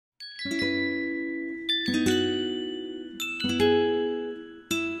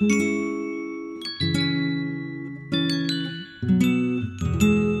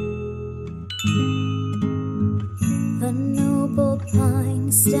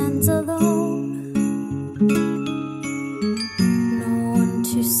stands alone. No one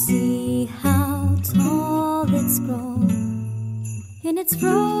to see how tall it's grown in its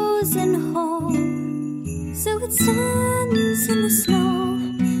frozen home. So it stands in the snow,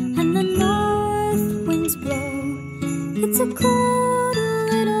 and the north winds blow. It's a cold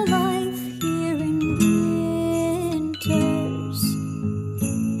little life here in winters.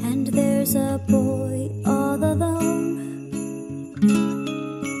 And there's a boy all alone,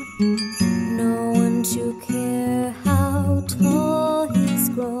 no one to care how tall he's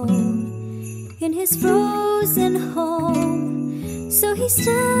grown in his frozen home. So he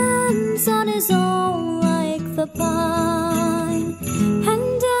stands on his own like the pine.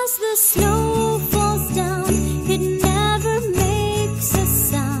 And as the snow falls down, it never makes a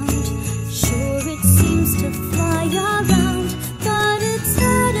sound. Sure, it seems to fly around, but it's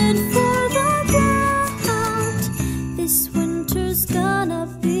headed for the ground. This winter's gonna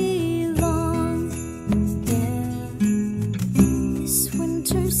be long, yeah. This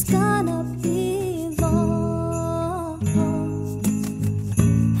winter's gonna be long.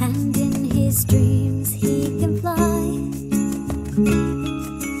 And in his dreams he can fly,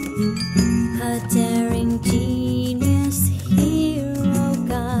 a daring genius, hero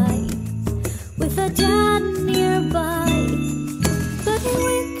guy, with a dad nearby. But he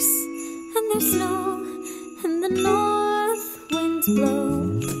wakes and there's snow, and the north winds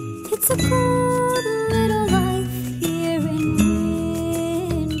blow. It's a cold little life here in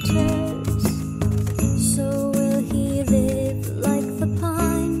winters. So will he live like the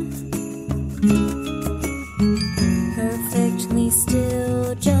pine, perfectly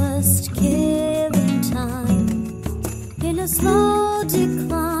still, just killing time in a slow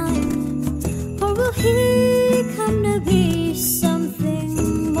decline? Or will he come to be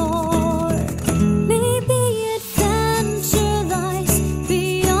something more? Maybe adventure lies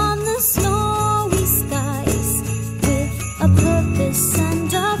beyond the snowy skies, with a purpose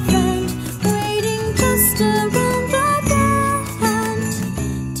and a friend waiting just around the bend.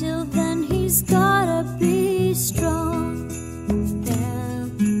 Till then he's gotta be strong, yeah,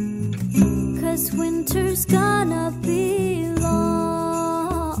 'cause winter's gonna be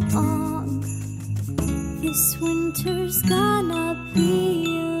long. This winter's gonna be